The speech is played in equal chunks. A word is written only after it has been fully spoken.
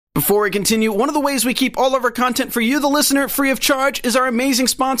Before we continue, one of the ways we keep all of our content for you, the listener, free of charge is our amazing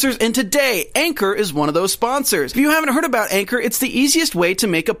sponsors, and today, Anchor is one of those sponsors. If you haven't heard about Anchor, it's the easiest way to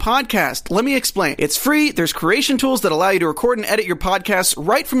make a podcast. Let me explain. It's free, there's creation tools that allow you to record and edit your podcasts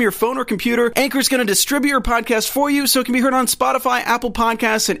right from your phone or computer. Anchor's going to distribute your podcast for you so it can be heard on Spotify, Apple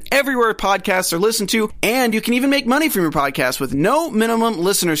Podcasts, and everywhere podcasts are listened to, and you can even make money from your podcast with no minimum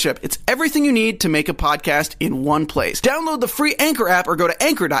listenership. It's everything you need to make a podcast in one place. Download the free Anchor app or go to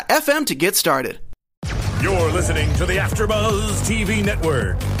anchor.fm to get started. You're listening to the AfterBuzz TV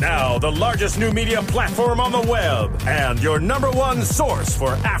Network, now the largest new media platform on the web, and your number one source for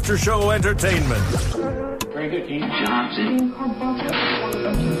after-show entertainment. Very good, Dean Johnson.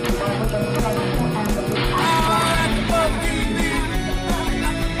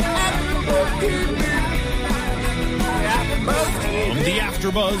 From the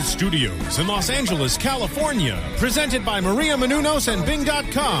AfterBuzz Studios in Los Angeles, California, presented by Maria Menounos and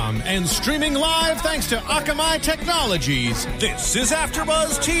Bing.com, and streaming live thanks to Akamai Technologies, this is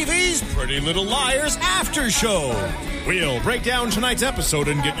AfterBuzz TV's Pretty Little Liars After Show. We'll break down tonight's episode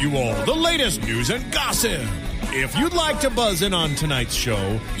and get you all the latest news and gossip. If you'd like to buzz in on tonight's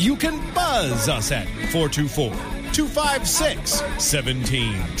show, you can buzz us at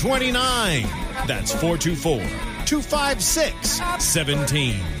 424-256-1729. That's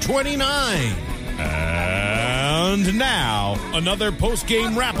 424-256-1729. And now, another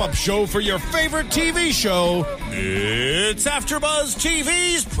post-game wrap-up show for your favorite TV show. It's AfterBuzz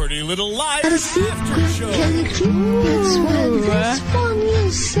TV's Pretty Little Liars After Show.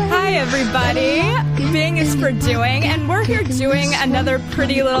 Hi, everybody. Bing is for doing, and we're here doing another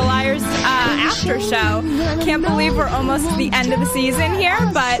Pretty Little Liars after show. Can't believe we're almost at the end of the season here,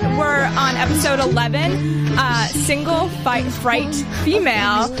 but we're on episode 11, Single Fright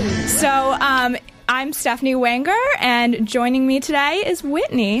Female. So, I'm Stephanie Wanger, and joining me today is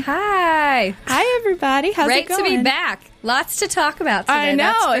Whitney. Hi. Hi, everybody. How's it going? Great to be back. Lots to talk about today. I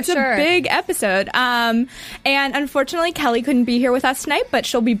know. It's sure. A big episode. And unfortunately, Kelly couldn't be here with us tonight, but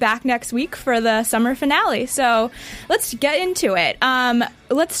she'll be back next week for the summer finale. So let's get into it.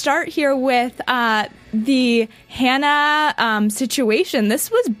 Let's start here with the Hannah situation. This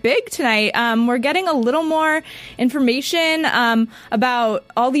was big tonight. We're getting a little more information about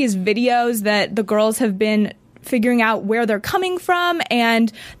all these videos that the girls have been figuring out where they're coming from,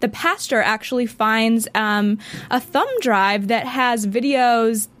 and the pastor actually finds a thumb drive that has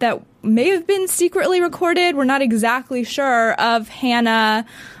videos that may have been secretly recorded. We're not exactly sure, of Hannah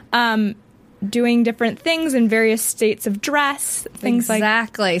doing different things in various states of dress, things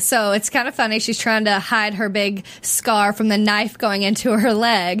Exactly. So it's kind of funny. She's trying to hide her big scar from the knife going into her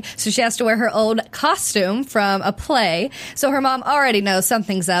leg. So she has to wear her old costume from a play. So her mom already knows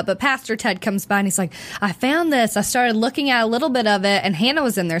something's up. But Pastor Ted comes by and he's like, I found this. I started looking at a little bit of it, and Hannah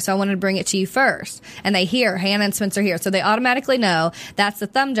was in there. So I wanted to bring it to you first. And they hear Hannah and Spencer here. So they automatically know that's the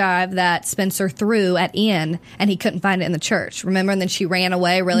thumb drive that Spencer threw at Ian, and he couldn't find it in the church. Remember? And then she ran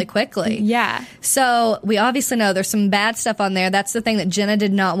away really quickly. Yeah. So we obviously know there's some bad stuff on there. That's the thing that Jenna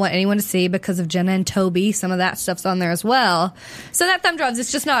did not want anyone to see because of Jenna and Toby. Some of that stuff's on there as well. So that thumb drive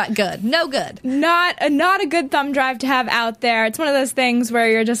is just not good. No good. Not a good thumb drive to have out there. It's one of those things where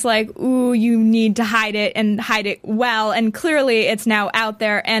you're just like, ooh, you need to hide it and hide it well. And clearly it's now out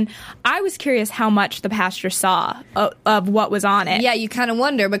there. And I was curious how much the pastor saw of what was on it. Yeah, you kind of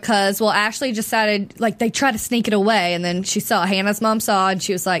wonder because, well, Ashley decided, like, they tried to sneak it away. And then she saw, Hannah's mom saw, and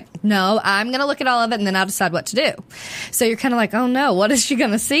she was like, no, I'm going to look at all of it and then I'll decide what to do. So you're kind of like, oh no, what is she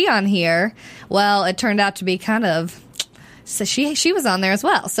going to see on here? Well, it turned out to be kind of, so she was on there as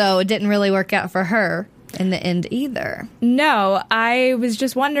well. So it didn't really work out for her in the end either. No, I was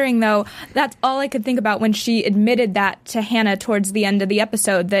just wondering, though, that's all I could think about when she admitted that to Hannah towards the end of the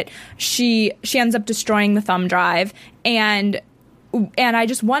episode, that she ends up destroying the thumb drive, and I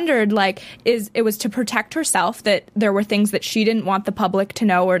just wondered, like, it was to protect herself, that there were things that she didn't want the public to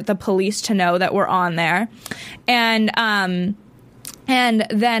know or the police to know that were on there. And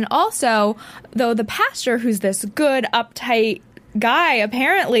then also, though, the pastor, who's this good, uptight guy,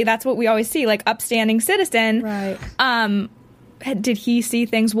 apparently that's what we always see, like, upstanding citizen. Right. Did he see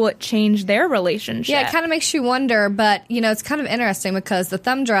things? Will it change their relationship? Yeah, it kind of makes you wonder, but, you know, it's kind of interesting because the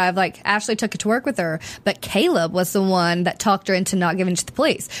thumb drive, like, Ashley took it to work with her, but Caleb was the one that talked her into not giving it to the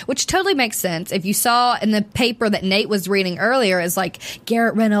police, which totally makes sense. If you saw in the paper that Nate was reading earlier is like,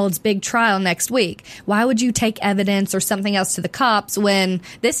 Garrett Reynolds' big trial next week. Why would you take evidence or something else to the cops when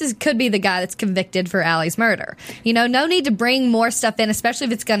could be the guy that's convicted for Allie's murder? You know, no need to bring more stuff in, especially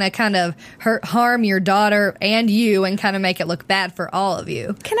if it's going to kind of harm your daughter and you and kind of make it look bad for all of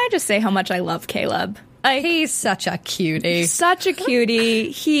you. Can I just say how much I love Caleb? Like, He's such a cutie. such a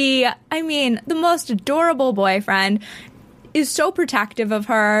cutie. The most adorable boyfriend, is so protective of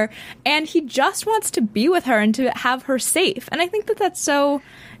her, and he just wants to be with her and to have her safe. And I think that that's so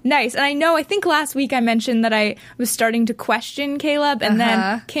nice. And I think last week I mentioned that I was starting to question Caleb, and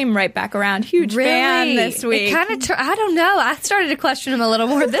then came right back around. Huge fan this week. It kind of, I don't know. I started to question him a little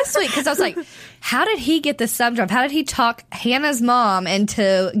more this week because I was like, how did he get this thumb drive? How did he talk Hannah's mom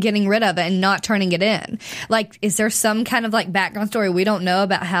into getting rid of it and not turning it in? Like, is there some kind of like background story we don't know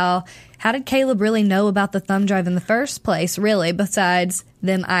about how did Caleb really know about the thumb drive in the first place, really, besides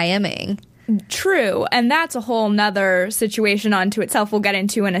them IMing? True, and that's a whole nother situation unto itself we'll get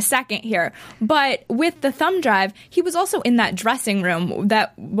into in a second here. But with the thumb drive, he was also in that dressing room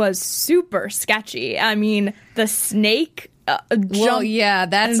that was super sketchy. I mean, the snake well, yeah,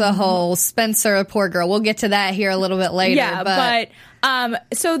 that's a whole Spencer, poor girl. We'll get to that here a little bit later. Yeah, but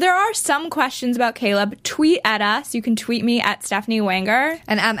so there are some questions about Caleb. Tweet at us. You can tweet me at Stephanie Wanger.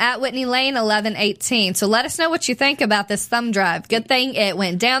 And I'm at Whitney Lane 1118. So let us know what you think about this thumb drive. Good thing it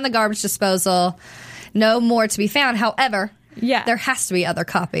went down the garbage disposal. No more to be found. However, there has to be other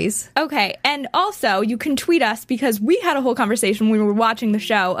copies. Okay, and also you can tweet us because we had a whole conversation when we were watching the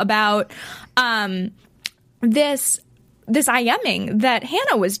show about this IMing that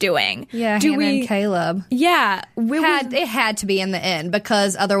Hannah was doing. Yeah, Hannah and Caleb. Yeah. It had to be in the end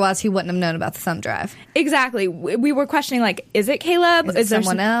because otherwise he wouldn't have known about the thumb drive. Exactly. We were questioning, like, is it Caleb? Is it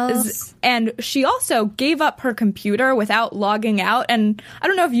someone else? And she also gave up her computer without logging out. And I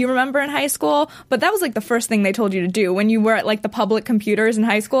don't know if you remember in high school, but that was like the first thing they told you to do when you were at like the public computers in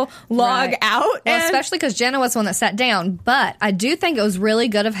high school. Log out. Well, especially because Jenna was the one that sat down. But I do think it was really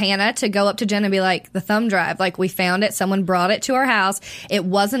good of Hannah to go up to Jenna and be like, the thumb drive, like, we found it. Someone brought it to our house. It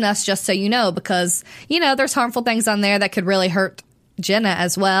wasn't us, just so you know, because, there's harmful things on there that could really hurt Jenna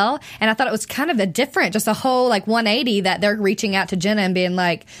as well. And I thought it was kind of just a whole like 180 that they're reaching out to Jenna and being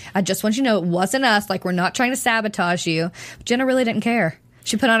like, I just want you to know it wasn't us. Like, we're not trying to sabotage you. But Jenna really didn't care.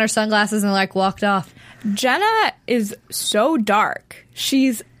 She put on her sunglasses and like walked off. Jenna is so dark.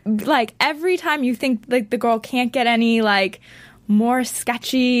 She's like, every time you think like the girl can't get any like more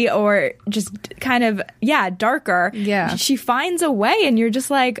sketchy or just kind of darker, she finds a way, and you're just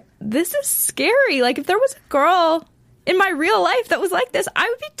like, this is scary. Like, if there was a girl in my real life that was like this, I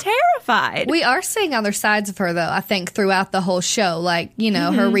would be terrified. We are seeing other sides of her, though, I think, throughout the whole show. Like,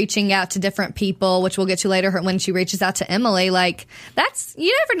 her reaching out to different people, which we'll get to later, when she reaches out to Emily. Like,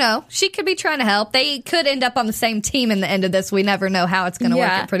 you never know. She could be trying to help. They could end up on the same team in the end of this. We never know how it's going to work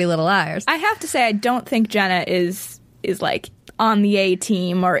at Pretty Little Liars. I have to say, I don't think Jenna is like on the A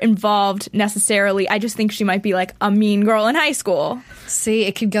team or involved necessarily. I just think she might be like a mean girl in high school. See,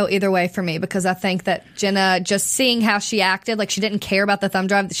 it could go either way for me because I think that Jenna, just seeing how she acted, like she didn't care about the thumb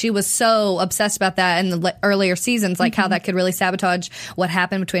drive. She was so obsessed about that in the earlier seasons, like how that could really sabotage what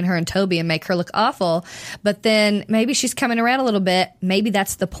happened between her and Toby and make her look awful. But then maybe she's coming around a little bit. Maybe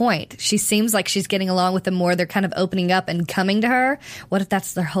that's the point. She seems like she's getting along with them more. They're kind of opening up and coming to her. What if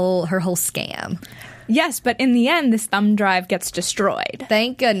that's her whole scam? Yes, but in the end, this thumb drive gets destroyed.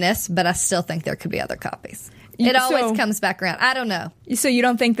 Thank goodness, but I still think there could be other copies. It always comes back around. I don't know. So you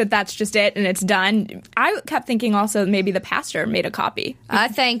don't think that that's just it and it's done? I kept thinking also maybe the pastor made a copy. I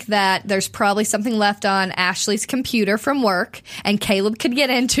think that there's probably something left on Ashley's computer from work, and Caleb could get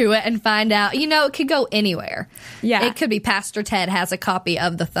into it and find out. It could go anywhere. Yeah. It could be Pastor Ted has a copy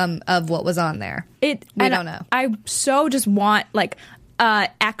of the thumb of what was on there. We don't know. I so just want, like,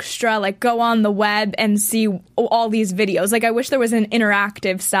 extra, like, go on the web and see all these videos. Like, I wish there was an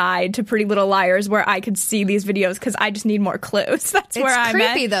interactive side to Pretty Little Liars where I could see these videos because I just need more clues. That's where I'm at.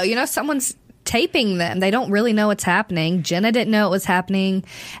 It's creepy, though. Someone's taping them. They don't really know what's happening. Jenna didn't know it was happening.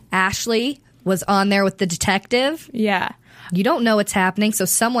 Ashley was on there with the detective. Yeah. You don't know what's happening, so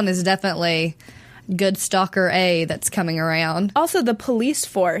someone is definitely good stalker A that's coming around. Also, the police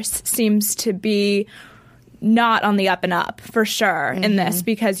force seems to be not on the up and up for sure in this,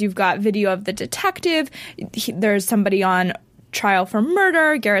 because you've got video of the detective. There's somebody on trial for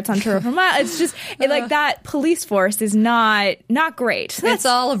murder. Garrett's on trial for murder. It's just like that police force is not great. It's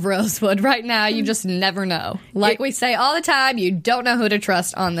all of Rosewood right now. You just never know. Like we say all the time, you don't know who to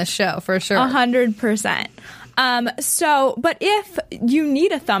trust on this show for sure. 100%. But if you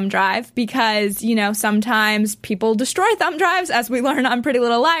need a thumb drive because, sometimes people destroy thumb drives, as we learn on Pretty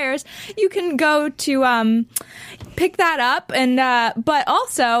Little Liars, you can go to, pick that up, and but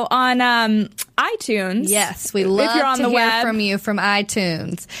also on iTunes. Yes, we love if you're on to the hear web. from you from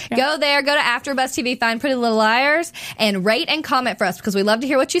iTunes. Go there, go to AfterBuzz TV, find Pretty Little Liars, and rate and comment for us because we love to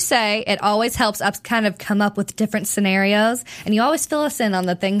hear what you say. It always helps us kind of come up with different scenarios, and you always fill us in on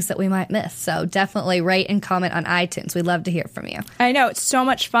the things that we might miss. So definitely rate and comment on iTunes. We love to hear from you. I know, it's so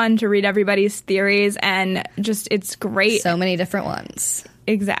much fun to read everybody's theories, and just it's great. So many different ones.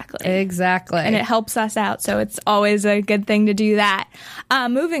 Exactly. And it helps us out, so it's always a good thing to do that.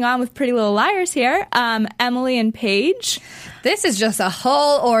 Moving on with Pretty Little Liars here, Emily and Paige. This is just a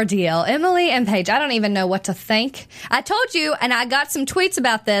whole ordeal. Emily and Paige, I don't even know what to think. I told you, and I got some tweets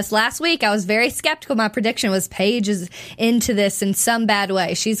about this last week. I was very skeptical. My prediction was Paige is into this in some bad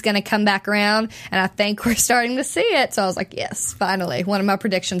way. She's going to come back around, and I think we're starting to see it. So I was like, yes, finally, one of my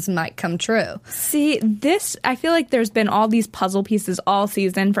predictions might come true. See, I feel like there's been all these puzzle pieces all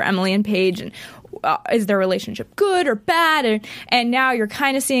season for Emily and Paige, and is their relationship good or bad? And now you're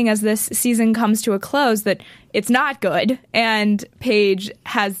kind of seeing as this season comes to a close that it's not good, and Paige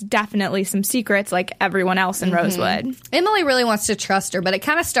has definitely some secrets like everyone else in Rosewood. Emily really wants to trust her, but it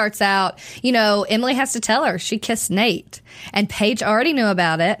kind of starts out, Emily has to tell her she kissed Nate, and Paige already knew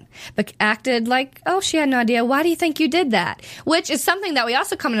about it, but acted like, oh, she had no idea. Why do you think you did that? Which is something that we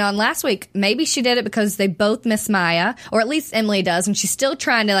also commented on last week. Maybe she did it because they both miss Maya, or at least Emily does, and she's still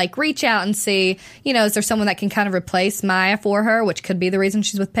trying to reach out and see, is there someone that can kind of replace Maya for her, which could be the reason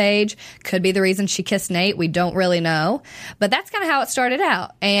she's with Paige, could be the reason she kissed Nate. We don't really know, but that's kind of how it started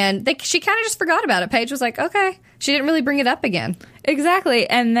out, and she kind of just forgot about it. Paige was like, okay, she didn't really bring it up again. Exactly.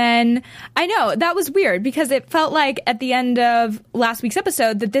 And then I know that was weird because it felt like at the end of last week's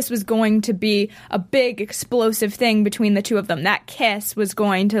episode that this was going to be a big explosive thing between the two of them. That kiss was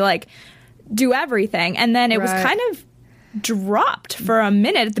going to do everything, and then it was kind of dropped for a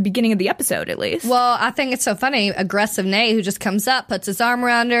minute at the beginning of the episode, at least. Well, I think it's so funny. Aggressive Nate, who just comes up, puts his arm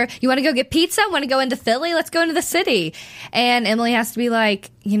around her. You want to go get pizza? Want to go into Philly? Let's go into the city. And Emily has to be like,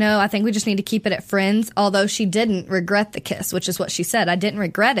 I think we just need to keep it at friends, although she didn't regret the kiss, which is what she said. I didn't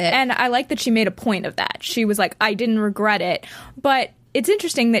regret it. And I like that she made a point of that. She was like, I didn't regret it. But it's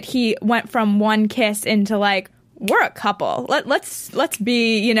interesting that he went from one kiss into we're a couple. Let's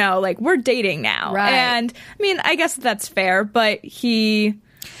be, we're dating now. Right. And I mean, I guess that's fair, but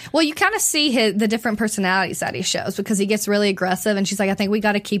well, you kind of see the different personalities that he shows because he gets really aggressive, and she's like, I think we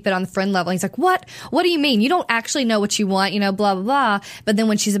got to keep it on the friend level. And he's like, what? What do you mean? You don't actually know what you want, blah, blah, blah. But then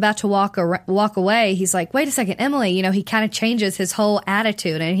when she's about to walk away, he's like, wait a second, Emily, he kind of changes his whole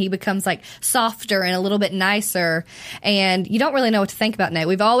attitude, and he becomes softer and a little bit nicer. And you don't really know what to think about Nate.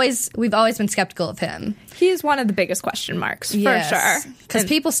 We've always been skeptical of him. He's one of the biggest question marks, for sure. Because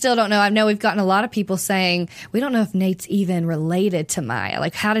people still don't know. I know we've gotten a lot of people saying, we don't know if Nate's even related to Maya.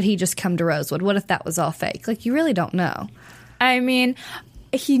 How did he just come to Rosewood? What if that was all fake? You really don't know. I mean,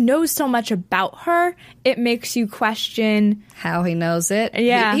 he knows so much about her, it makes you question how he knows it.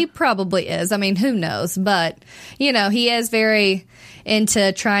 Yeah. He probably is. I mean, who knows? But, he is very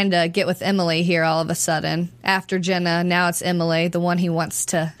into trying to get with Emily here all of a sudden. After Jenna, now it's Emily, the one he wants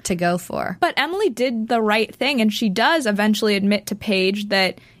to go for. But Emily did the right thing, and she does eventually admit to Paige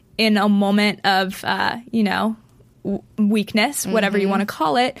that in a moment of, weakness, whatever you want to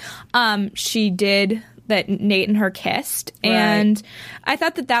call it, she did that Nate and her kissed. Right. And I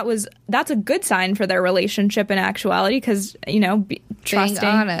thought that's a good sign for their relationship in actuality because, trusting.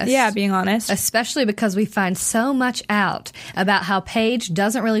 Being honest. Yeah, being honest. Especially because we find so much out about how Paige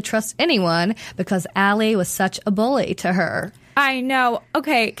doesn't really trust anyone because Allie was such a bully to her. I know.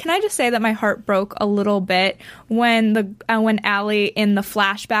 Okay, can I just say that my heart broke a little bit when Allie in the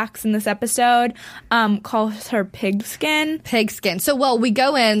flashbacks in this episode calls her pigskin. Pigskin. So, we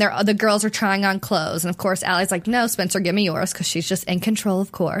go in, the girls are trying on clothes, and of course Allie's like, no, Spencer, give me yours, because she's just in control,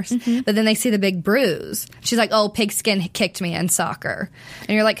 of course. Mm-hmm. But then they see the big bruise. She's like, oh, pigskin kicked me in soccer.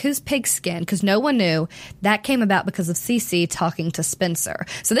 And you're like, who's pigskin? Because no one knew. That came about because of Cece talking to Spencer.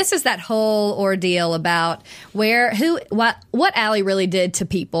 So this is that whole ordeal about what Allie really did to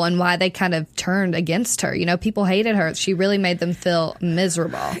people and why they kind of turned against her. People hated her. She really made them feel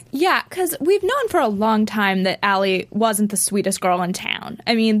miserable. Yeah, because we've known for a long time that Allie wasn't the sweetest girl in town.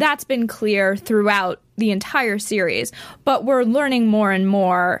 I mean, that's been clear throughout the entire series. But we're learning more and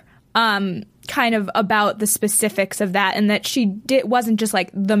more kind of about the specifics of that, and that she wasn't just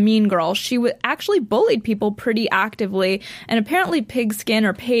the mean girl. She actually bullied people pretty actively, and apparently Pigskin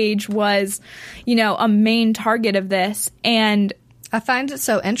or Paige was, a main target of this. And I find it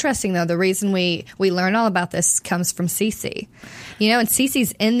so interesting, though. The reason we learn all about this comes from Cece. You know, and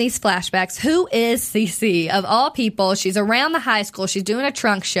Cece's in these flashbacks. Who is Cece? Of all people, she's around the high school. She's doing a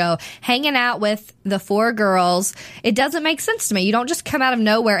trunk show, hanging out with the 4 girls. It doesn't make sense to me. You don't just come out of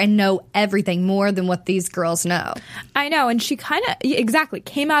nowhere and know everything more than what these girls know. I know, and she kind of, exactly,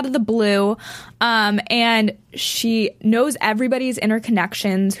 came out of the blue, and she knows everybody's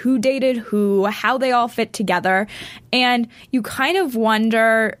interconnections, who dated who, how they all fit together, and you kind of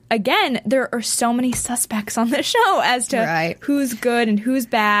wonder, again, there are so many suspects on this show as to who's good and who's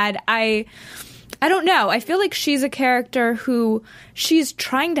bad. I don't know. I feel like she's a character who she's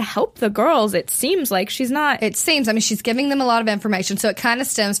trying to help the girls. It seems like she's not. It seems. I mean, she's giving them a lot of information. So it kind of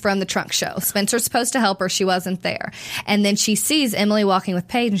stems from the trunk show. Spencer's supposed to help her. She wasn't there. And then she sees Emily walking with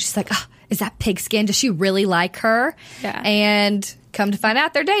Paige and she's like, oh, is that pigskin? Does she really like her? Yeah. And come to find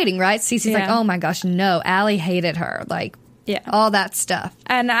out they're dating, right? Cece's like, oh my gosh, no. Allie hated her. Like, all that stuff.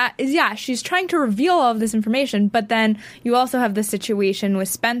 And she's trying to reveal all of this information, but then you also have the situation with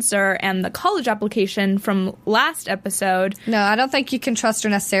Spencer and the college application from last episode. No, I don't think you can trust her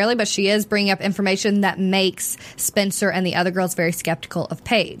necessarily, but she is bringing up information that makes Spencer and the other girls very skeptical of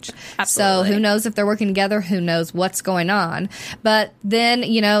Paige. Absolutely. So who knows if they're working together, who knows what's going on. But then,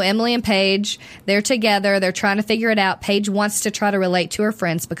 you know, Emily and Paige, they're together, they're trying to figure it out. Paige wants to try to relate to her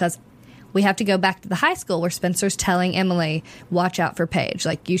friends because we have to go back to the high school where Spencer's telling Emily, watch out for Paige.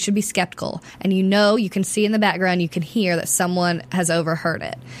 Like, you should be skeptical. And you know, you can see in the background, you can hear that someone has overheard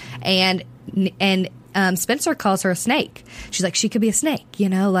it. And Spencer calls her a snake. She's like, she could be a snake, you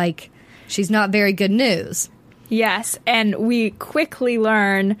know, like, she's not very good news. Yes, and we quickly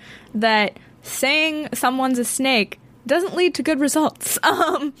learn that saying someone's a snake doesn't lead to good results.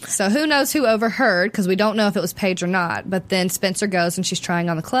 So who knows who overheard, because we don't know if it was Paige or not. But then Spencer goes and she's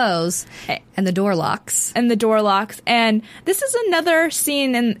trying on the clothes, and the door locks. And this is another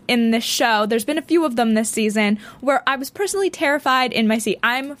scene in this show. There's been a few of them this season where I was personally terrified in my seat.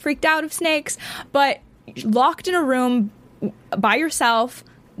 I'm freaked out of snakes, but locked in a room by yourself,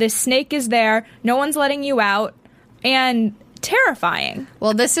 this snake is there, no one's letting you out, and terrifying.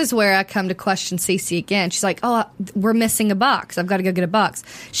 Well, this is where I come to question Cece again. She's like, oh, we're missing a box. I've got to go get a box.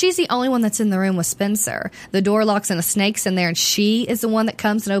 She's the only one that's in the room with Spencer. The door locks and a snake's in there, and she is the one that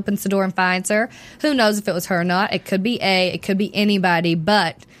comes and opens the door and finds her. Who knows if it was her or not? It could be it could be anybody,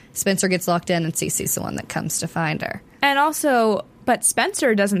 but Spencer gets locked in, and Cece's the one that comes to find her. And also, but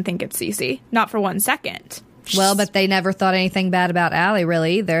Spencer doesn't think it's Cece. Not for 1 second. Well, but they never thought anything bad about Allie,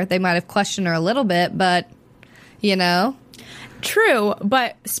 really, either. They might have questioned her a little bit, but, you know. True,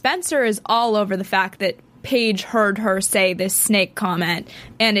 but Spencer is all over the fact that Paige heard her say this snake comment,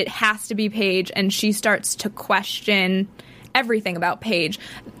 and it has to be Paige, and she starts to question everything about Paige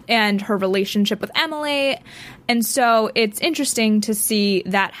and her relationship with Emily. And so it's interesting to see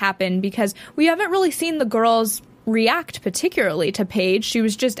that happen because we haven't really seen the girls react particularly to Paige. She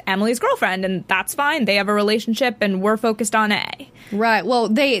was just Emily's girlfriend, and that's fine. They have a relationship, and we're focused on A. Right. Well,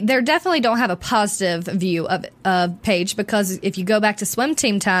 they definitely don't have a positive view of Paige because if you go back to swim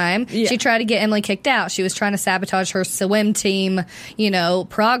team time, she tried to get Emily kicked out. She was trying to sabotage her swim team, you know,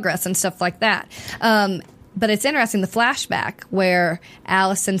 progress and stuff like that. But it's interesting, the flashback where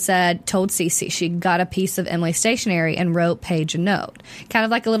Allison told Cece she got a piece of Emily's stationery and wrote Paige a note. Kind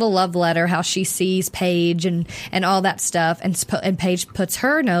of like a little love letter, how she sees Paige and all that stuff. And Paige puts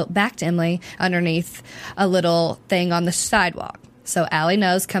her note back to Emily underneath a little thing on the sidewalk. So Allie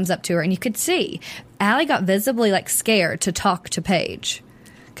knows, comes up to her, and you could see Allie got visibly, like, scared to talk to Paige.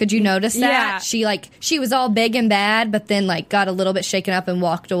 Could you notice that? Yeah. She was all big and bad, but then, like, got a little bit shaken up and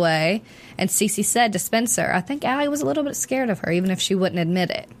walked away. And Cece said to Spencer, I think Allie was a little bit scared of her, even if she wouldn't admit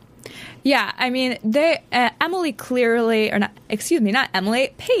it. Yeah, I mean, Emily clearly, or not, excuse me, not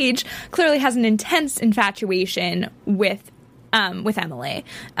Emily, Paige clearly has an intense infatuation with Emily.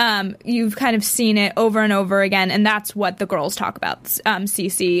 You've kind of seen it over and over again, and that's what the girls talk about.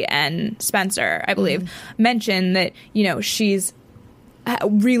 Cece and Spencer, I believe, mention that, you know, she's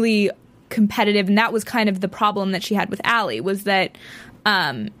really competitive, and that was kind of the problem that she had with Allie, was that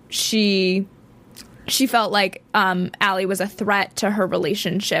she felt like Allie was a threat to her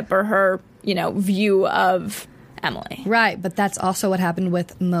relationship or her, you know, view of Emily. Right, but that's also what happened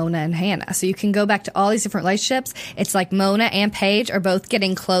with Mona and Hannah. So you can go back to all these different relationships. It's like Mona and Paige are both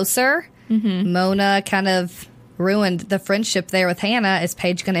getting closer. Mona kind of ruined the friendship there with Hannah. Is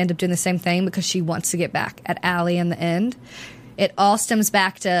Paige going to end up doing the same thing because she wants to get back at Allie in the end? it all stems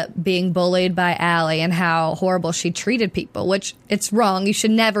back to being bullied by Allie and how horrible she treated people, which it's wrong. You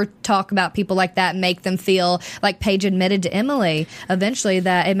should never talk about people like that and make them feel like Paige admitted to Emily eventually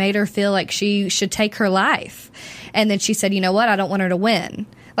that it made her feel like she should take her life. And then she said, you know what? I don't want her to win.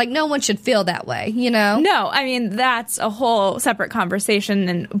 Like, no one should feel that way, you know? No, I mean, that's a whole separate conversation,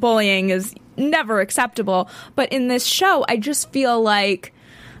 and bullying is never acceptable. But in this show, I just feel like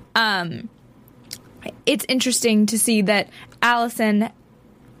it's interesting to see that Allison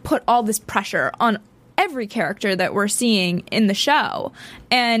put all this pressure on every character that we're seeing in the show.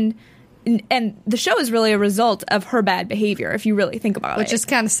 And the show is really a result of her bad behavior, if you really think about it. Which is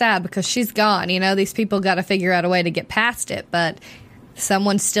kind of sad because she's gone. You know, these people got to figure out a way to get past it. But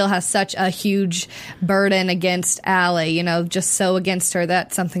someone still has such a huge burden against Allie, you know, just so against her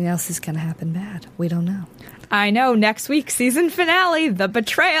that something else is going to happen bad. We don't know. I know. Next week, season finale, The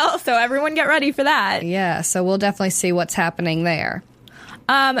Betrayal. So everyone get ready for that. Yeah, so we'll definitely see what's happening there.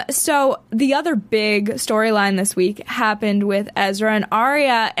 So the other big storyline this week happened with Ezra and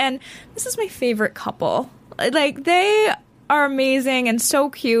Arya, and this is my favorite couple. Like, they are amazing and so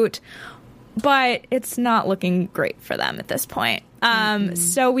cute, but it's not looking great for them at this point.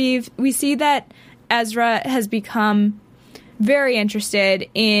 So we see that Ezra has become very interested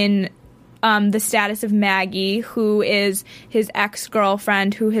in the status of Maggie, who is his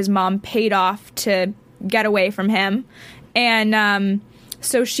ex-girlfriend who his mom paid off to get away from him. And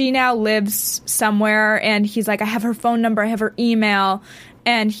so she now lives somewhere, and he's like, I have her phone number, I have her email,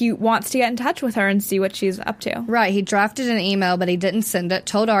 and he wants to get in touch with her and see what she's up to. Right. He drafted an email, but he didn't send it,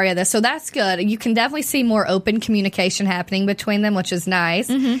 told Arya this. So that's good. You can definitely see more open communication happening between them, which is nice.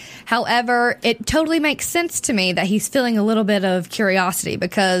 Mm-hmm. However, it totally makes sense to me that he's feeling a little bit of curiosity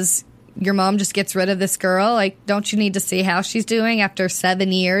because your mom just gets rid of this girl. Like, don't you need to see how she's doing after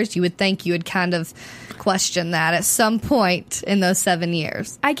 7 years? You would think you would kind of question that at some point in those 7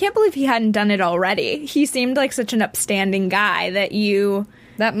 years. I can't believe he hadn't done it already. He seemed like such an upstanding guy that you...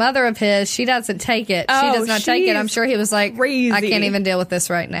 That mother of his, she doesn't take it. She does not take it. I'm sure he was like, crazy. I can't even deal with this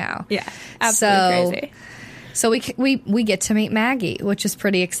right now. Yeah, absolutely crazy. So we get to meet Maggie, which is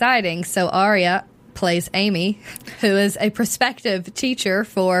pretty exciting. So Arya plays Amy, who is a prospective teacher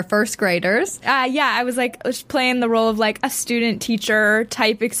for first graders. I was playing the role of like a student teacher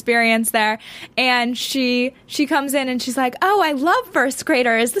type experience there, and she comes in and she's like, oh, I love first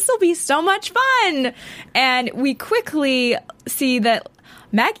graders, this will be so much fun. And we quickly see that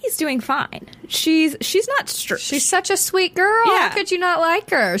Maggie's doing fine. She's not strict. She's such a sweet girl. Yeah. How could you not like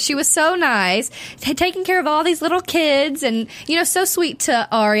her? She was so nice, taking care of all these little kids, and so sweet to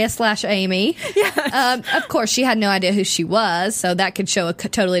Arya / Amy. Yeah. Of course, she had no idea who she was, so that could show a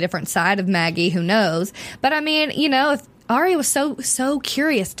totally different side of Maggie. Who knows? But I mean, if Arya was so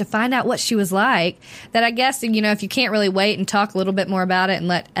curious to find out what she was like that I guess, if you can't really wait and talk a little bit more about it and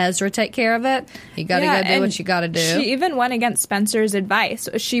let Ezra take care of it, you got to go do what you got to do. She even went against Spencer's advice.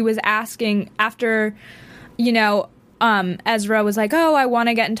 She was asking after, Ezra was like, oh, I want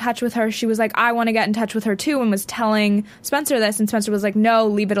to get in touch with her. She was like, I want to get in touch with her too, and was telling Spencer this. And Spencer was like, no,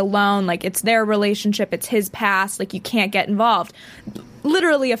 leave it alone. Like, it's their relationship. It's his past. Like, you can't get involved.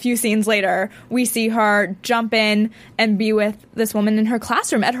 Literally a few scenes later, we see her jump in and be with this woman in her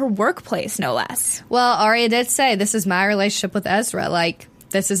classroom at her workplace, no less. Well, Arya did say, this is my relationship with Ezra. Like,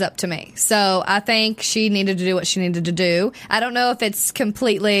 this is up to me. So I think she needed to do what she needed to do. I don't know if it's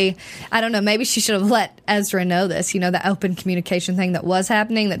completely, maybe she should have let Ezra know this, the open communication thing that was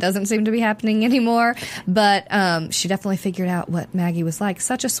happening that doesn't seem to be happening anymore. But she definitely figured out what Maggie was like.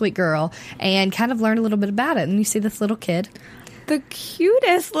 Such a sweet girl, and kind of learned a little bit about it. And you see this little kid. The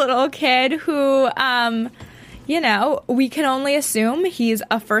cutest little kid who, we can only assume he's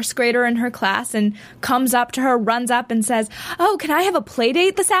a first grader in her class, and comes up to her, runs up and says, oh, can I have a play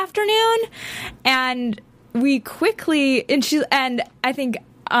date this afternoon? And we quickly, and I think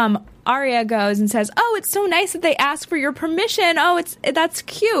Arya goes and says, oh, it's so nice that they ask for your permission. Oh, that's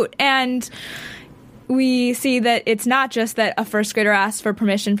cute. And we see that it's not just that a first grader asks for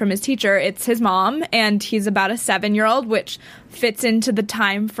permission from his teacher, it's his mom, and he's about a 7-year-old, which fits into the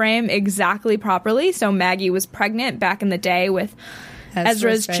time frame exactly properly. So Maggie was pregnant back in the day with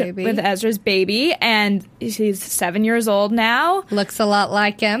Ezra's baby, and she's 7 years old now. Looks a lot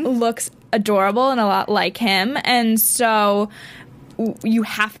like him. Looks adorable and a lot like him. And so you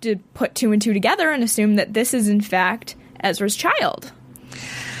have to put 2 and 2 together and assume that this is, in fact, Ezra's child.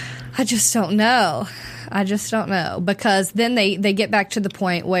 I just don't know. Because then they get back to the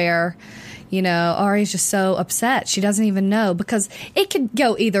point where, Arya's just so upset. She doesn't even know, because it could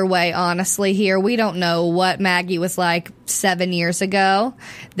go either way, honestly, here. We don't know what Maggie was like 7 years ago.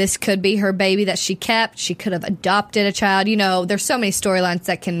 This could be her baby that she kept. She could have adopted a child. There's so many storylines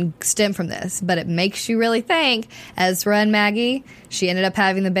that can stem from this, but it makes you really think Ezra and Maggie, she ended up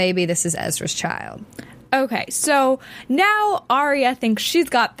having the baby. This is Ezra's child. Okay, so now Arya thinks she's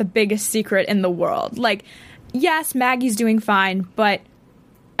got the biggest secret in the world. Like, yes, Maggie's doing fine, but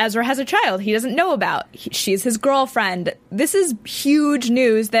Ezra has a child he doesn't know about. She's his girlfriend. This is huge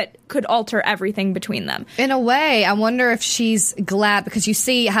news that could alter everything between them. In a way, I wonder if she's glad, because you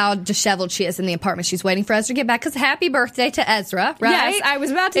see how disheveled she is in the apartment. She's waiting for Ezra to get back, because happy birthday to Ezra, right? Yes, I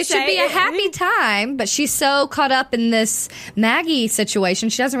was about to say. It should be a happy time, but she's so caught up in this Maggie situation,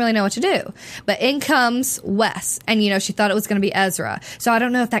 she doesn't really know what to do. But in comes Wes, and she thought it was going to be Ezra. So I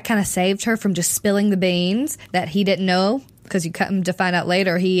don't know if that kind of saved her from just spilling the beans that he didn't know, because you come to find out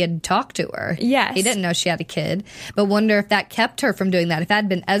later he had talked to her. Yes. He didn't know she had a kid. But wonder if that kept her from doing that. If that had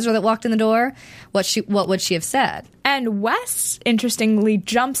been Ezra that walked in the door, what would she have said? And Wes, interestingly,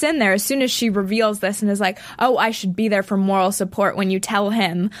 jumps in there as soon as she reveals this and is like, oh, I should be there for moral support when you tell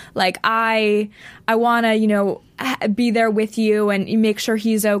him. Like, I want to, be there with you and make sure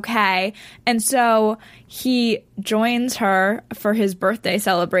he's okay. And so he joins her for his birthday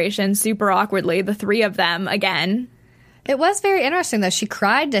celebration, super awkwardly, the three of them again. It was very interesting, though. She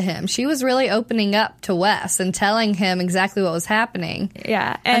cried to him. She was really opening up to Wes and telling him exactly what was happening.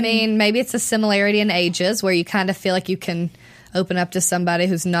 Yeah. I mean, maybe it's a similarity in ages where you kind of feel like you can open up to somebody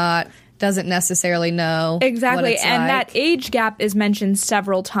who's doesn't necessarily know exactly, what it's and like. that age gap is mentioned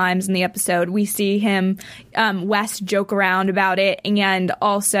several times in the episode. We see him, Wes, joke around about it, and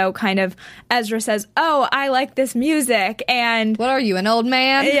also kind of Ezra says, "Oh, I like this music," and what are you, an old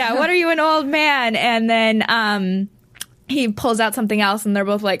man? Yeah, what are you, an old man? And then he pulls out something else, and they're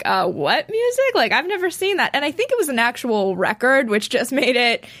both like, what music? Like, I've never seen that. And I think it was an actual record, which just made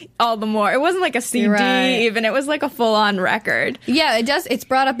it all the more. It wasn't like a CD even. It was like a full-on record. Yeah, it does. It's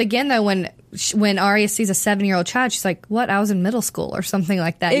brought up again, though, when Arya sees a 7-year-old child. She's like, what? I was in middle school or something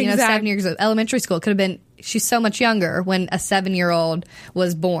like that. Exactly. 7 years of elementary school. It could have been... She's so much younger when a 7-year-old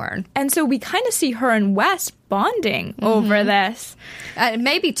was born. And so we kind of see her and Wes bonding over this.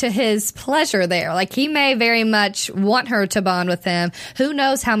 Maybe to his pleasure there. Like, he may very much want her to bond with him. Who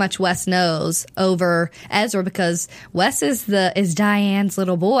knows how much Wes knows over Ezra, because Wes is Diane's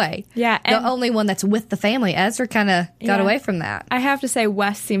little boy. Yeah. The only one that's with the family. Ezra kind of got away from that. I have to say,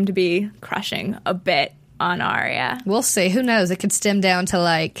 Wes seemed to be crushing a bit on Arya. We'll see. Who knows? It could stem down to,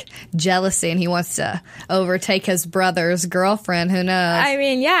 like, jealousy, and he wants to overtake his brother's girlfriend. Who knows? I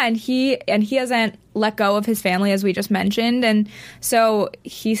mean, yeah, and he hasn't let go of his family, as we just mentioned, and so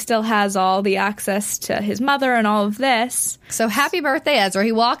he still has all the access to his mother and all of this. So happy birthday, Ezra.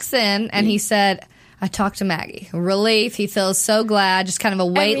 He walks in, and he said, I talked to Maggie. Relief. He feels so glad. Just kind of a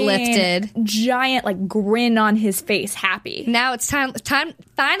weight lifted. Giant, like, grin on his face. Happy. Now it's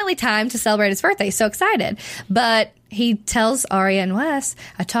finally time to celebrate his birthday. So excited. But he tells Arya and Wes,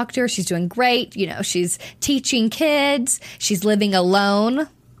 I talked to her. She's doing great. She's teaching kids. She's living alone.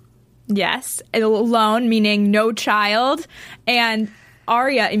 Yes. Alone, meaning no child. And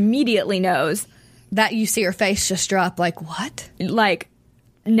Arya immediately knows. That you see her face just drop. Like, what? Like,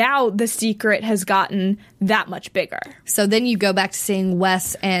 now the secret has gotten that much bigger. So then you go back to seeing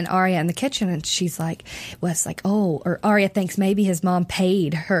Wes and Arya in the kitchen, and she's like, Wes like, or Arya thinks maybe his mom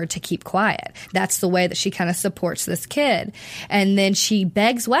paid her to keep quiet. That's the way that she kind of supports this kid. And then she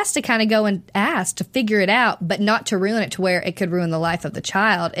begs Wes to kind of go and ask to figure it out, but not to ruin it to where it could ruin the life of the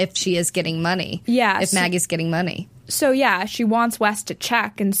child if she is getting money. Yeah. If Maggie's getting money. So, yeah, she wants Wes to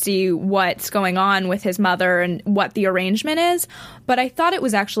check and see what's going on with his mother and what the arrangement is. But I thought it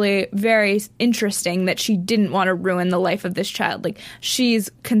was actually very interesting that she didn't want to ruin the life of this child. Like, she's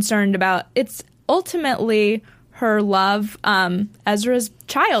concerned about, it's ultimately her love, Ezra's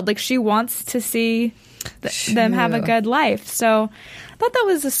child. Like, she wants to see them have a good life. So I thought that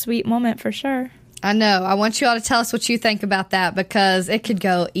was a sweet moment for sure. I know. I want you all to tell us what you think about that, because it could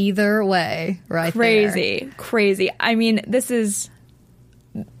go either way right there. Crazy. I mean, this is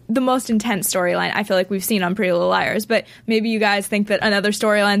the most intense storyline I feel like we've seen on Pretty Little Liars, but maybe you guys think that another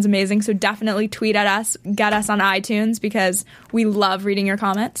storyline's amazing, so definitely tweet at us, get us on iTunes, because we love reading your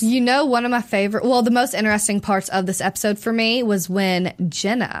comments. One of my the most interesting parts of this episode for me was when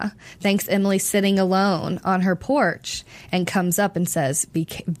Jenna thanks Emily sitting alone on her porch and comes up and says, be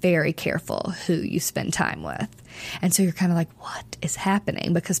very careful who you spend time with. And so you're kind of like, what is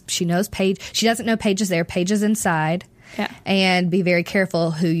happening? Because she knows Paige. She doesn't know Paige is there. Paige is inside. and be very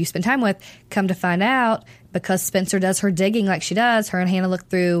careful who you spend time with. Come to find out, because Spencer does her digging like she does, her and Hannah look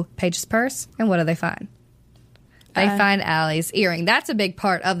through Paige's purse, and what do they find? They find Allie's earring. That's a big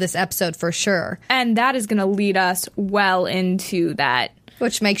part of this episode for sure. And that is going to lead us well into that.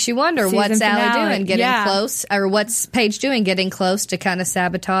 Which makes you wonder, what's Allie doing getting close? Or what's Paige doing getting close to kind of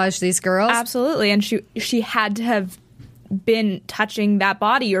sabotage these girls? Absolutely. And she had to have been touching that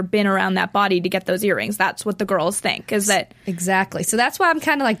body or been around that body to get those earrings. That's what the girls think, is that... Exactly. So that's why I'm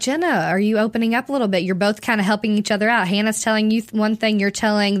kind of like, Jenna, are you opening up a little bit? You're both kind of helping each other out. Hannah's telling you one thing, you're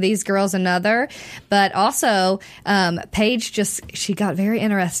telling these girls another. But also, Paige she got very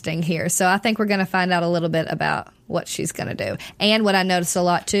interesting here. So I think we're going to find out a little bit about what she's going to do. And what I noticed a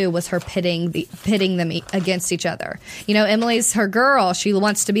lot, too, was her pitting them against each other. You know, Emily's her girl. She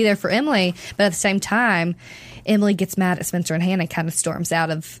wants to be there for Emily. But at the same time, Emily gets mad at Spencer and Hannah and kind of storms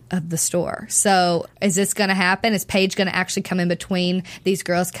out of the store. So is this going to happen? Is Paige going to actually come in between these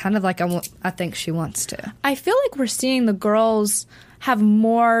girls? Kind of like I think she wants to. I feel like we're seeing the girls have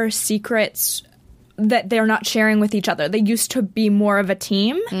more secrets that they're not sharing with each other. They used to be more of a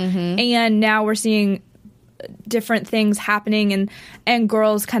team, and now we're seeing different things happening and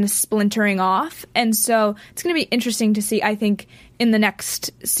girls kind of splintering off. And so it's going to be interesting to see, I think, in the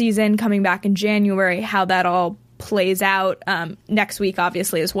next season coming back in January, how that all plays out next week,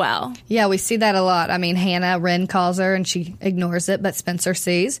 obviously, as well. Yeah, we see that a lot. I mean, Hannah, Wren calls her and she ignores it, but Spencer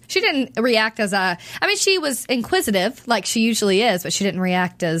sees. She didn't react she was inquisitive like she usually is, but she didn't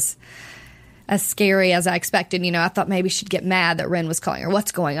react as scary as I expected. You know, I thought maybe she'd get mad that Wren was calling her.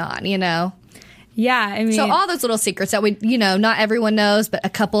 What's going on, you know? Yeah, I mean... So all those little secrets that not everyone knows, but a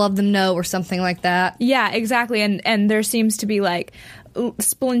couple of them know or something like that. Yeah, exactly. And there seems to be, like,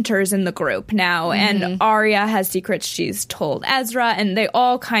 splinters in the group now. And Arya has secrets she's told Ezra, and they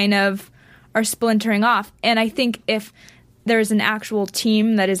all kind of are splintering off. And I think if there's an actual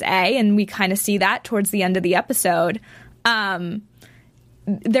team that is and we kind of see that towards the end of the episode, they're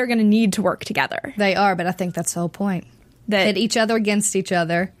going to need to work together. They are, but I think that's the whole point. Hit each other against each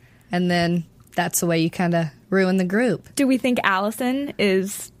other, and then... That's the way you kind of ruin the group. Do we think Allison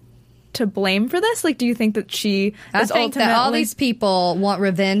is to blame for this? Like, do you think that she I think that all these people want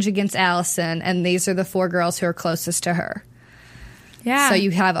revenge against Allison, and these are the 4 girls who are closest to her. Yeah. So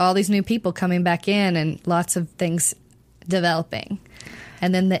you have all these new people coming back in and lots of things developing.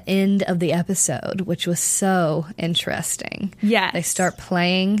 And then the end of the episode, which was so interesting. Yes. They start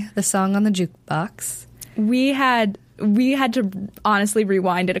playing the song on the jukebox. We had to honestly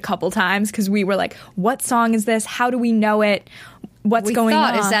rewind it a couple times because we were like, what song is this? How do we know it? What's going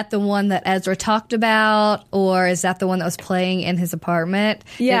on? Is that the one that Ezra talked about, or is that the one that was playing in his apartment?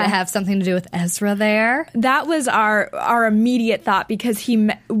 Yeah. Did it have something to do with Ezra there? That was our immediate thought, because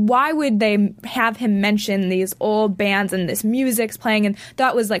why would they have him mention these old bands and this music's playing? And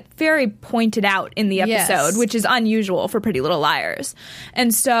that was like very pointed out in the episode, which is unusual for Pretty Little Liars.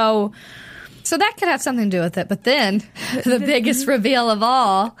 And so that could have something to do with it. But then, the biggest reveal of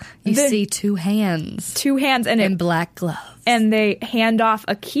all, you see 2 hands. 2 hands and black gloves. And they hand off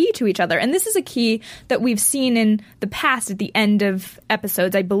a key to each other. And this is a key that we've seen in the past at the end of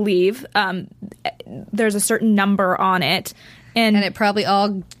episodes, I believe. There's a certain number on it. And it probably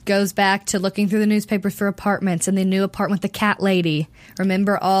all goes back to looking through the newspapers for apartments and the new apartment with the cat lady.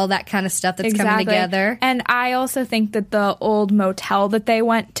 Remember all that kind of stuff that's coming together? And I also think that the old motel that they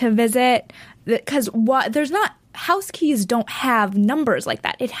went to visit, because there's not... House keys don't have numbers like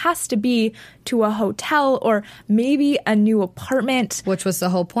that. It has to be to a hotel or maybe a new apartment. Which was the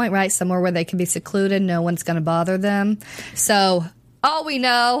whole point, right? Somewhere where they can be secluded. No one's going to bother them. So all we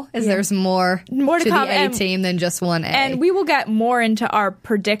know is there's more to come. The A team than just one A. And we will get more into our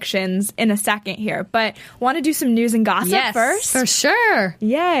predictions in a second here. But want to do some news and gossip first? For sure.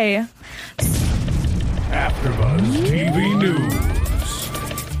 Yay. AfterBuzz TV News.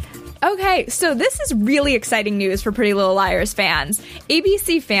 Okay, so this is really exciting news for Pretty Little Liars fans.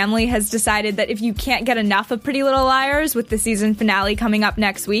 ABC Family has decided that if you can't get enough of Pretty Little Liars, with the season finale coming up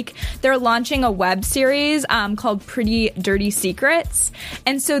next week, they're launching a web series called Pretty Dirty Secrets.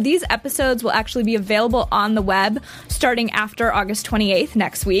 And so these episodes will actually be available on the web starting after August 28th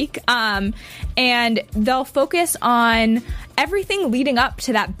next week. And they'll focus on everything leading up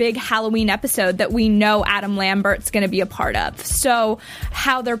to that big Halloween episode that we know Adam Lambert's going to be a part of. So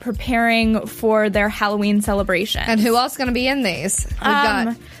how they're preparing for their Halloween celebration. And who else is going to be in these? We've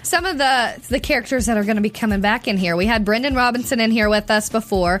got some of the characters that are going to be coming back in here. We had Brendan Robinson in here with us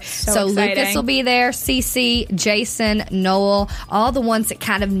before. So Lucas will be there, Cece, Jason, Noel, all the ones that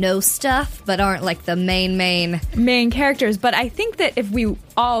kind of know stuff but aren't like the main characters. But I think that if we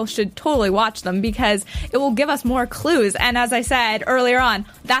all should totally watch them because it will give us more clues. And as I said earlier on,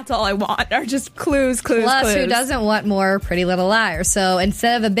 that's all I want are just clues. Plus, who doesn't want more Pretty Little Liars? So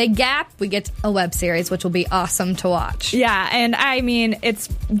instead of a big gap, we get a web series, which will be awesome to watch. Yeah, and I mean, it's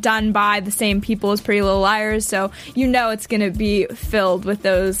done by the same people as Pretty Little Liars, so you know it's going to be filled with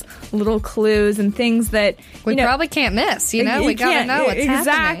those little clues and things that we probably can't miss. We got to know what's happening.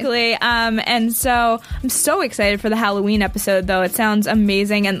 Exactly. And so I'm so excited for the Halloween episode, though. It sounds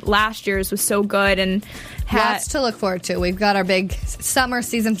amazing, and last year's was so good and lots to look forward to. We've got our big summer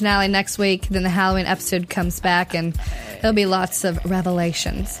season finale next week. Then the Halloween episode comes back, and there'll be lots of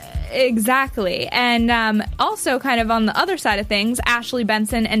revelations. Exactly. And also kind of on the other side of things, Ashley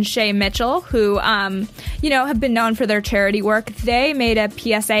Benson and Shay Mitchell, who, have been known for their charity work, they made a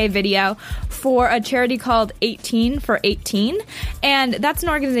PSA video for a charity called 18 for 18. And that's an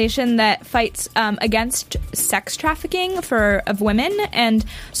organization that fights against sex trafficking of women. And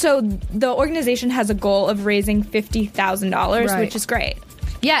so the organization has a goal of raising $50,000, which is great.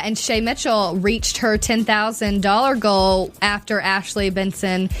 Yeah, and Shay Mitchell reached her $10,000 goal after Ashley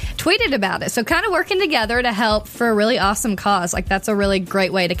Benson tweeted about it. So kind of working together to help for a really awesome cause. Like, that's a really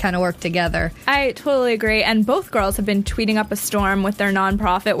great way to kind of work together. I totally agree. And both girls have been tweeting up a storm with their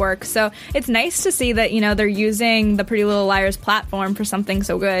nonprofit work. So it's nice to see that, they're using the Pretty Little Liars platform for something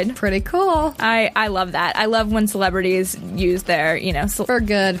so good. Pretty cool. I love that. I love when celebrities use their, for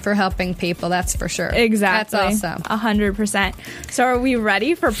good, for helping people. That's for sure. Exactly. That's awesome. 100%. So are we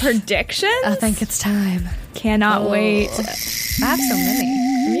ready for predictions? I think it's time. Cannot wait. I have so many.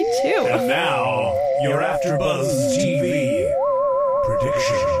 Me too. And now, your AfterBuzz TV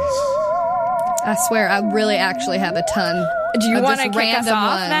predictions. I swear, I really actually have a ton. Do you want to kick us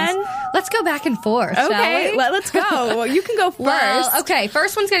off then? Let's go back and forth, okay, shall we? Let's go. You can go first. Well, okay,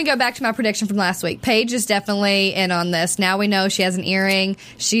 first one's going to go back to my prediction from last week. Paige is definitely in on this. Now we know she has an earring.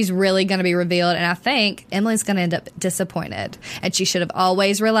 She's really going to be revealed, and I think Emily's going to end up disappointed. And she should have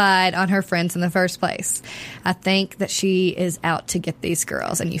always relied on her friends in the first place. I think that she is out to get these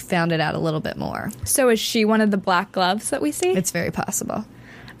girls, and you found it out a little bit more. So is she one of the black gloves that we see? It's very possible.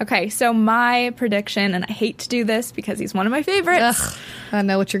 Okay, so my prediction, and I hate to do this because he's one of my favorites. Ugh, I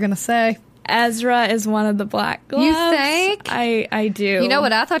know what you're going to say. Ezra is one of the black gloves. You think? I do. You know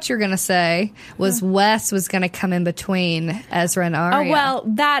what I thought you were going to say was Wes was going to come in between Ezra and Arya. Oh, well,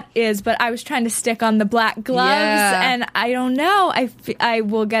 that is, but I was trying to stick on the black gloves, and I don't know. I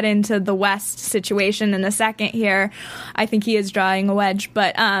will get into the West situation in a second here. I think he is drawing a wedge,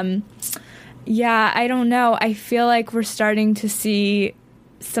 but yeah, I don't know. I feel like we're starting to see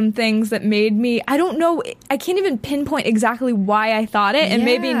some things that made me, I don't know, I can't even pinpoint exactly why I thought it, and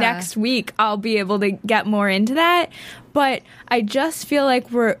maybe next week I'll be able to get more into that. But I just feel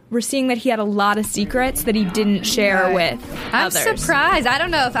like we're seeing that he had a lot of secrets that he didn't share with others. I'm surprised. I don't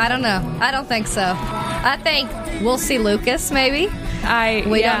know. I don't think so. I think we'll see Lucas, maybe.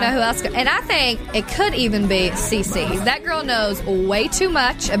 We don't know who else. And I think it could even be Cece. That girl knows way too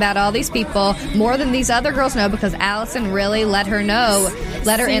much about all these people, more than these other girls know, because Allison really let her in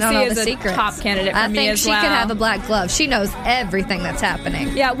on all the secrets. Top candidate for me as well. I think she could have a black glove. She knows everything that's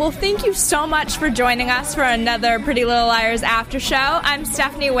happening. Yeah, well, thank you so much for joining us for another Pretty Little Liars after show. I'm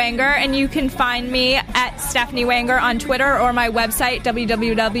Stephanie Wanger, and you can find me at Stephanie Wanger on Twitter or my website,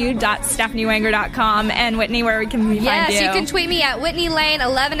 www.stephaniewanger.com. And Whitney, where can we find you? Yes, you can tweet me at Whitney Lane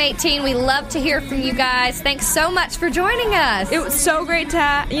 1118. We love to hear from you guys. Thanks so much for joining us. It was so great to,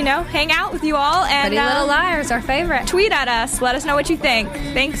 hang out with you all. And Pretty Little Liars, our favorite. Tweet at us. Let us know what you think.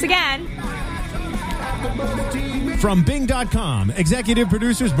 Thanks again. From Bing.com, executive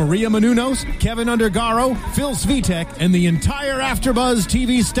producers Maria Menounos, Kevin Undergaro, Phil Svitek, and the entire AfterBuzz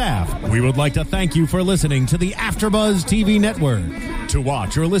TV staff, we would like to thank you for listening to the AfterBuzz TV network. To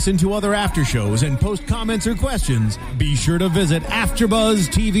watch or listen to other after shows and post comments or questions, be sure to visit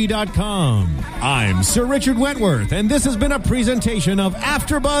AfterBuzzTV.com. I'm Sir Richard Wentworth, and this has been a presentation of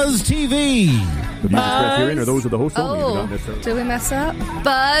AfterBuzz TV. The views expressed herein are those of the host only. Do not necessarily. Did we mess up?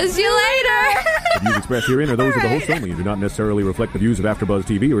 Buzz you later. The views expressed herein are those of the host only and do not necessarily reflect the views of AfterBuzz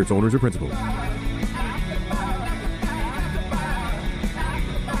TV or its owners or principals.